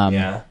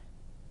 Yeah.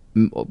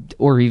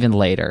 Or even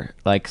later.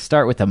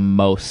 Start with the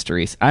most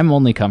recent. I'm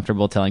only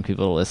comfortable telling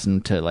people to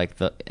listen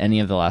to any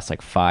of the last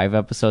 5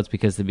 episodes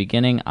because the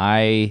beginning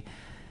I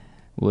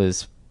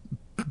was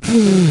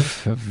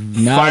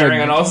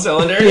firing on all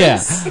cylinders.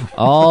 Yeah,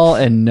 all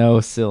and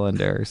no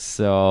cylinders.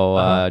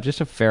 So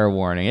just a fair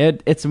warning.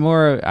 It's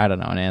more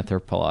an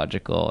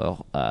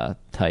anthropological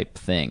type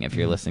thing. If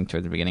you're listening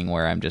toward the beginning,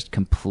 where I'm just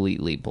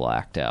completely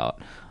blacked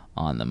out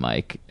on the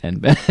mic,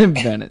 and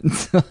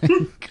Bennett's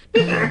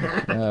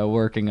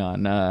working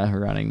on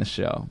running the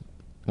show.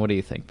 What do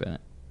you think,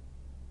 Bennett?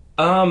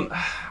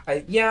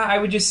 I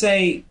would just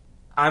say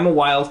I'm a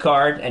wild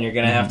card, and you're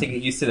gonna have to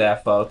get used to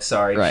that, folks.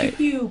 Sorry. Right.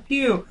 Pew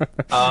pew.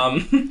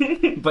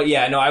 But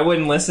yeah, no, I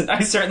wouldn't listen. I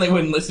certainly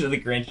wouldn't listen to the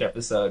Grinch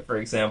episode, for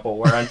example,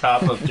 where on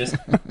top of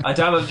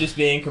just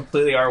being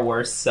completely our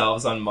worst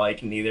selves on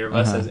mic, neither of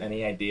us has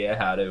any idea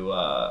how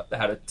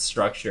to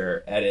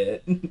structure,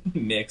 edit,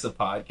 mix a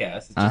podcast.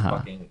 It's just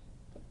fucking,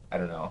 I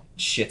don't know,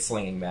 shit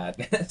slinging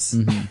madness.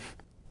 Mm-hmm.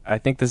 I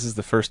think this is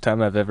the first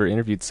time I've ever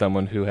interviewed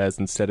someone who has,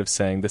 instead of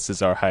saying this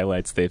is our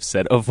highlights, they've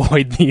said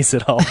avoid these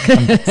at all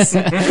costs.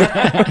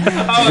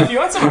 If you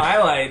want some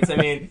highlights, I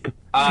mean,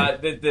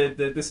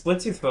 the Split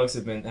Tooth folks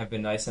have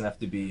been nice enough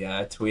to be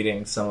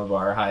tweeting some of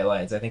our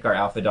highlights. I think our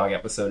Alpha Dog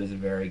episode is a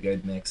very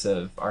good mix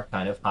of our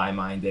kind of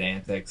high-minded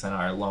antics and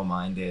our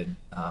low-minded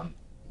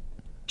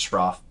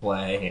trough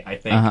play. I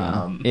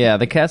think. Yeah,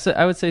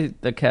 I would say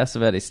the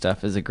Cassavetes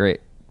stuff is a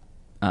great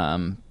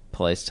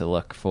place to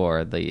look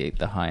for the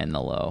high and the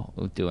low,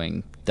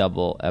 doing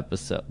double.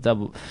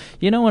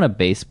 You know, when a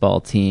baseball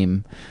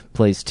team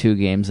plays 2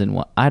 games in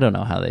one, I don't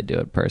know how they do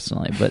it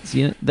personally, but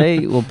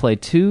they will play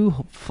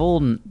 2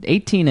 full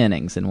 18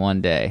 innings in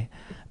one day,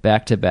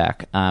 back to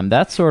back.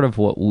 That's sort of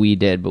what we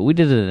did, but we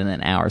did it in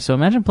an hour. So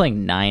imagine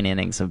playing 9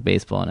 innings of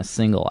baseball in a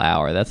single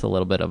hour. That's a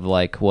little bit of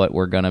like what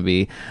we're going to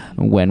be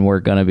when we're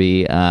going to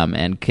be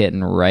and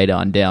getting right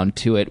on down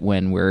to it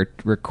when we're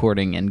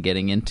recording and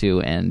getting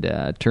into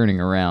and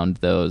turning around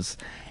those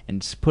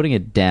and just putting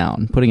it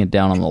down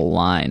on the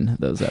line,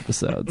 those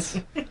episodes.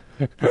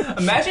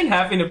 Imagine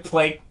having to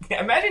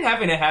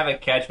have a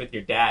catch with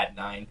your dad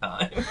 9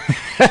 times.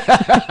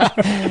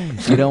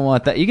 You don't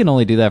want that. You can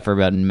only do that for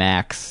about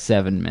max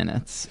 7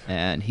 minutes,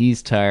 and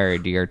he's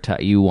tired.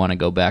 You want to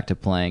go back to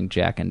playing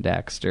Jack and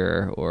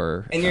Daxter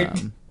or.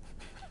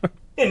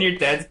 And your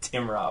dad's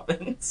Tim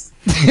Robbins.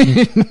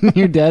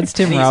 Your dad's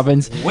Tim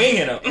Robbins.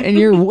 Winging him. And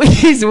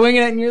he's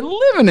winging it, and you're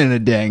living in a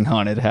dang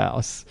haunted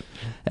house.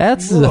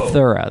 That's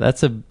Zathura.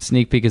 That's a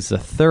sneak peek of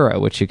Zathura,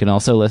 which you can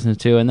also listen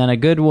to. And then a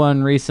good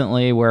one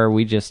recently where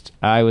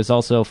I was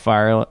also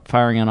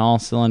firing on all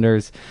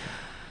cylinders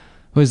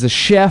was the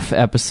Chef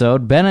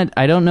episode. Bennett,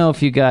 I don't know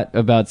if you got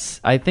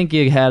I think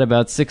you had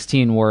about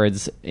 16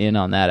 words in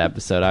on that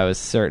episode. I was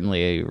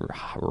certainly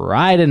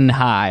riding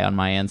high on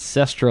my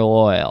ancestral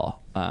oil.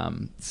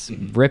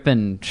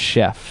 Ripping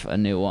Chef, a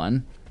new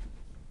one.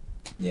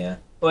 Yeah.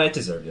 Well, it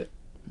deserved it.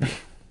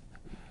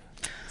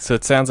 So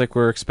it sounds like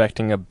we're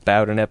expecting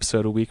about an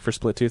episode a week for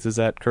Split Tooth. Is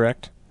that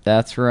correct?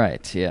 That's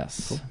right,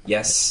 yes. Cool.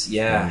 Yes,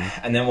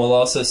 yeah. And then we'll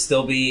also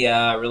still be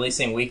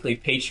releasing weekly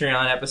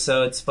Patreon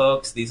episodes,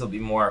 folks. These will be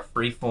more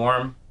free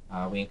form.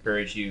 We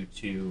encourage you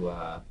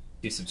to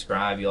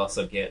subscribe. You'll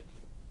also get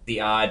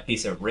the odd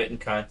piece of written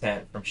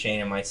content from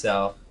Shane and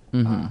myself,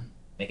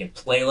 making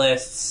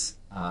playlists,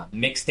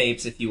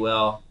 mixtapes, if you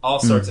will, all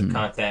sorts of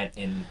content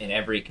in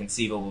every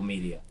conceivable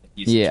media if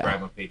you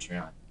subscribe on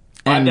Patreon.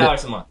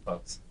 $5 a month,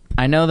 folks.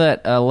 I know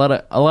that a lot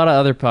of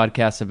other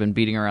podcasts have been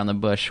beating around the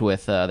bush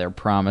with their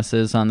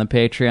promises on the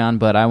Patreon,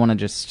 but I want to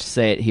just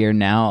say it here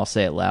now. I'll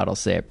say it loud. I'll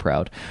say it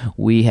proud.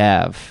 We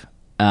have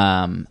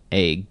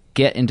a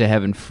Get Into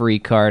Heaven free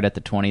card at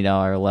the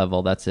 $20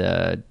 level. That's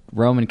a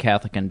Roman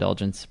Catholic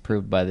indulgence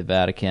approved by the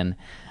Vatican.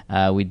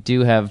 We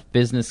do have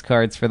business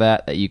cards for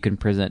that you can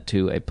present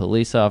to a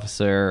police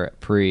officer, a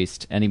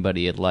priest,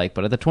 anybody you'd like.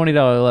 But at the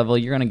 $20 level,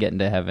 you're going to get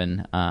into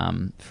heaven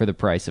for the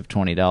price of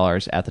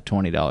 $20 at the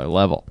 $20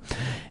 level.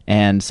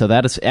 And so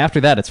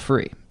after that, it's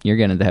free. You're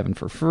getting into heaven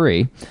for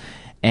free.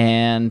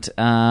 And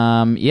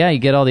you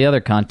get all the other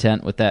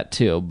content with that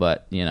too.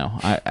 But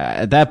I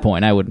at that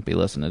point, I wouldn't be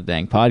listening to the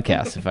dang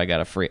podcast if I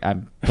got a free.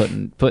 I'm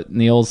putting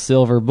the old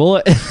silver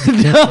bullet.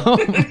 No,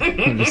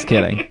 I'm just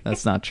kidding.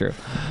 That's not true.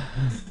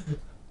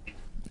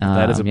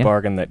 That is a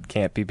bargain that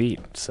can't be beat.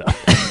 So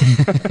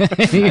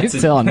you're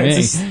telling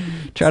me.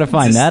 Try to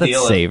find that at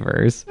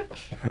Savers.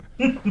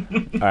 All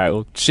right.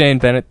 Well, Shane,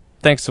 Bennett,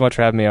 thanks so much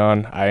for having me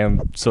on. I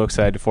am so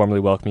excited to formally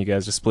welcome you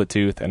guys to Split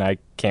Tooth, and I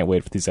can't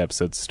wait for these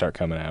episodes to start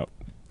coming out.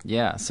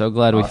 Yeah, so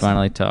glad we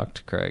finally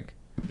talked, Craig.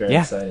 Very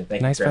excited.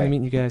 Thank you, nice finally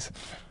meeting you guys.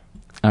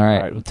 All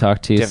right, we'll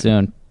talk to you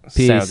soon.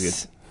 Peace. Sounds good.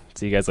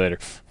 See you guys later.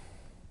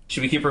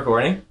 Should we keep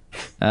recording?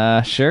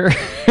 Sure.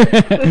 Should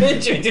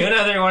we do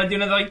another? You want to do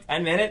another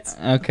 10 minutes?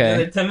 Okay.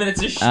 Another 10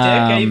 minutes of shtick.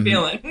 How you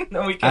feeling?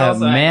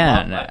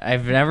 Man,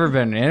 I've never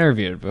been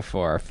interviewed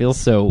before. It feels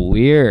so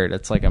weird.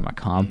 It's like I'm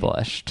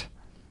accomplished.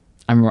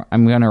 I'm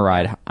gonna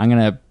ride. I'm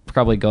gonna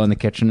probably go in the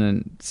kitchen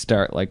and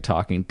start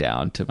talking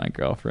down to my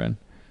girlfriend.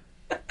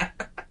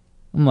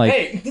 I'm like,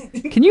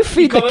 hey, can you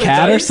feed the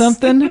cat or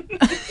something?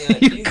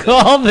 You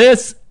call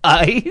this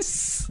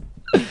ice?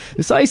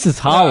 This ice is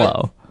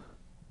hollow.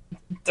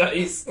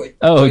 Dice.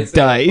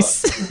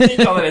 Dice. You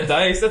call it a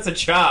dice? That's a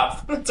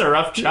chop. That's a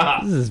rough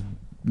chop. This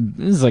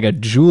is like a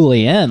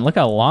julienne. Look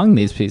how long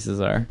these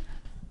pieces are.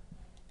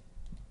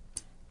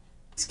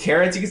 These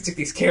carrots, you can stick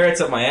these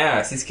carrots up my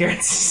ass. These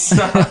carrots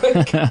suck.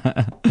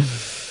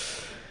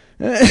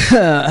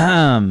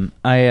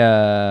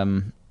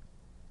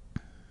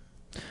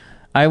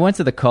 I went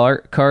to the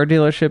car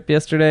dealership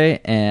yesterday,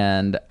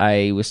 and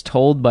I was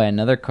told by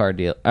another car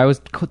dealer. I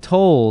was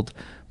told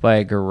by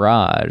a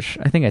garage.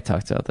 I think I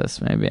talked about this.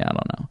 Maybe, I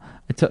don't know.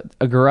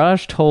 A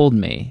garage told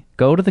me,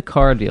 go to the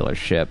car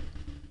dealership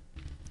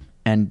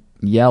and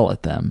yell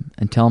at them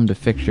and tell them to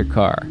fix your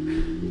car.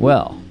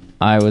 Well,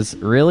 I was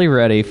really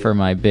ready for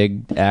my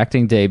big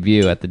acting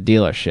debut at the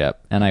dealership,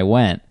 and I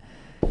went.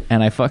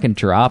 And I fucking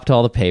dropped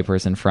all the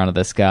papers in front of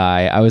this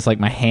guy. I was like,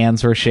 my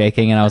hands were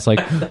shaking, and I was like,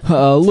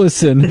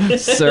 listen,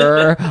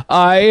 sir,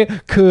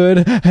 I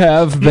could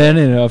have been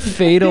in a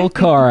fatal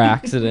car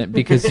accident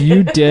because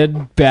you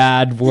did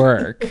bad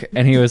work.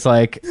 And he's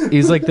like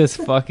this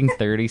fucking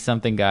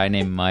 30-something guy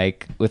named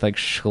Mike with like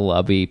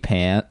schlubby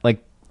pants,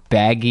 like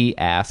baggy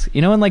ass.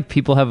 You know when like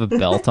people have a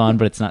belt on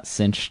but it's not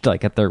cinched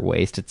like at their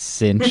waist, it's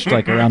cinched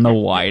like around the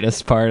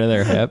widest part of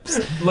their hips.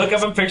 Look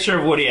up a picture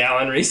of Woody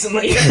Allen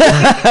recently.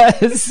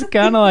 It's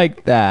kind of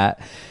like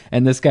that.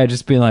 And this guy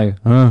just being like,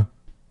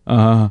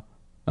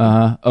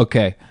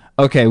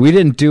 okay, we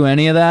didn't do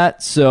any of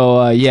that,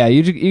 so yeah,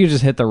 you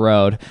just hit the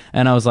road.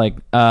 And I was like,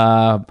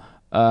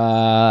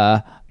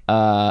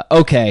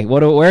 okay,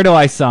 where do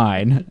I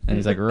sign? And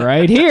he's like,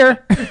 right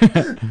here.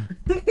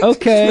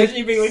 Okay.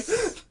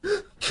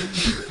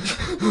 The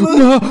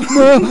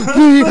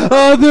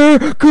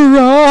other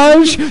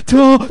garage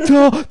told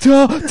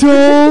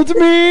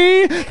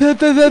me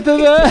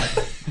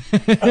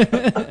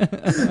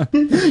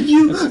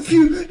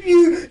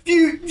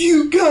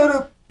you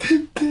gotta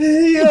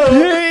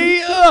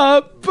pay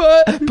up,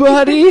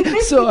 buddy.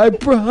 So I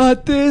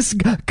brought this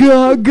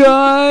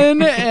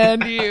gun,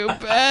 and you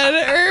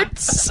better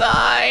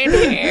sign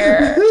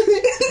here.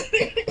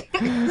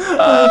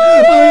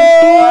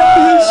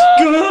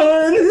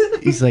 Gun.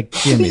 He's like,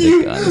 give me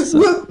the gun.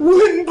 So.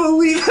 Wouldn't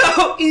believe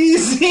how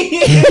easy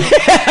it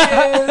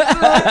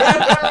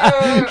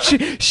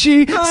is.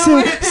 she said.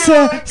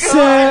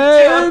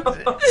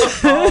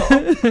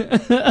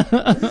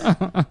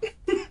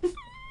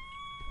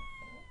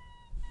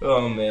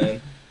 Oh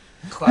man.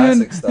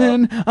 Classic stuff.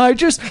 And I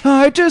just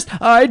want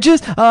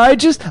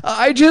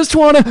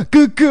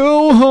to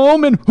go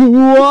home and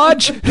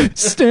watch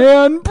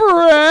Stan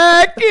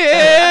Brakhage.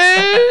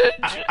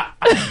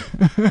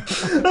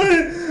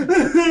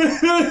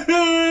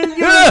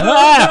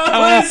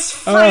 It's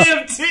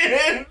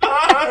Frampton.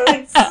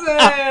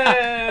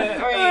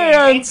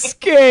 I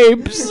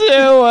escape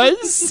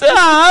suicide.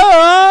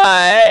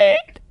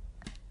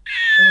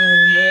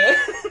 Oh man.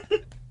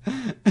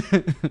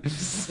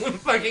 Some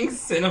fucking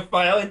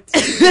cinephile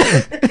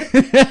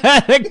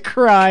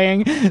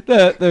crying,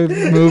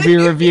 the movie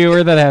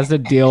reviewer that has to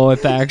deal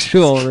with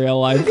actual real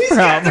life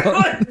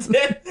problems.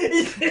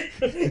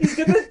 He's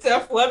got the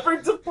Def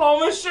Leppard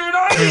diploma shirt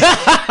on.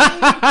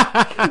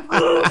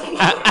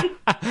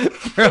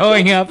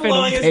 Throwing up in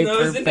a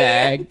paper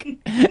bag.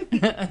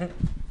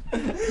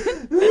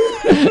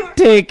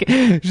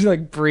 She's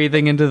like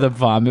breathing into the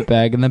vomit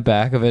bag in the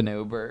back of an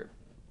Uber.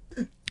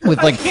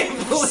 With like, I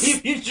can't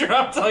believe you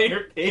dropped all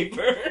your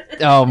paper.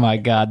 Oh my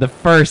god, the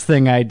first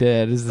thing I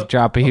did is to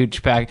drop a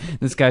huge pack.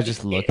 This guy's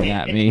just looking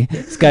at me.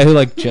 This guy who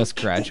like just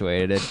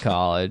graduated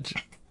college.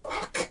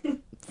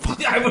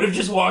 I would have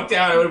just walked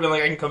out. I would have been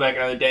like, I can come back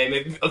another day.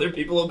 Maybe other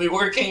people will be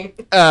working.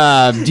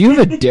 Do you have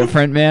a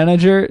different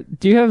manager?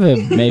 Do you have a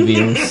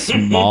maybe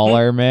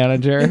smaller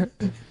manager?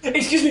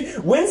 Excuse me,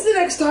 when's the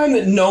next time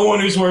that no one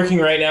who's working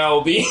right now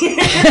will be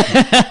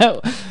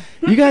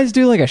You guys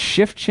do like a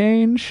shift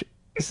change?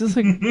 Is this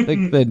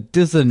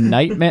does the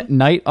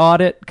night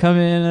audit come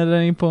in at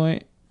any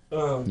point?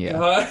 Oh, yeah.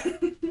 God.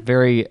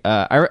 Very,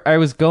 I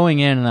was going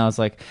in and I was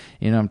like,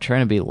 I'm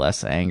trying to be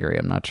less angry.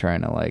 I'm not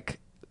trying to like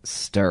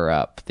stir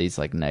up these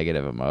like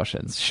negative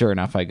emotions. Sure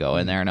enough, I go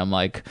in there and I'm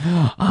like,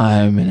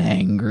 I'm an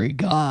angry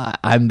guy.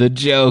 I'm the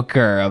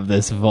Joker of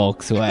this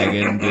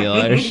Volkswagen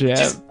dealership.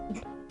 Just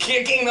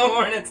kicking the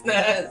hornet's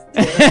nest.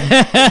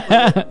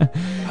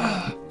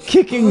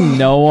 Kicking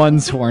no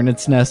one's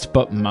hornet's nest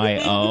but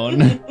my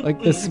own.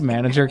 Like, this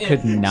manager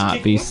could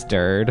not be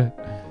stirred.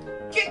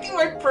 Kicking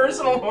my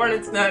personal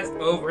hornet's nest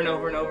over and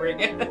over and over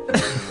again.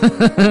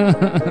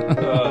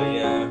 Oh,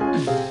 yeah.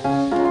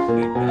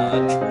 Good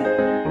God.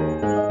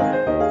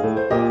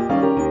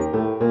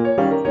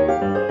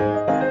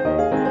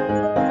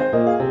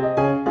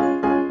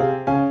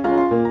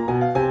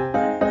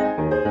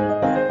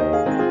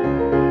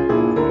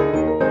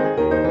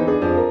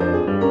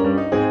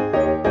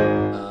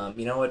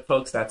 You know what,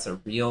 folks? That's a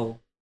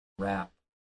real wrap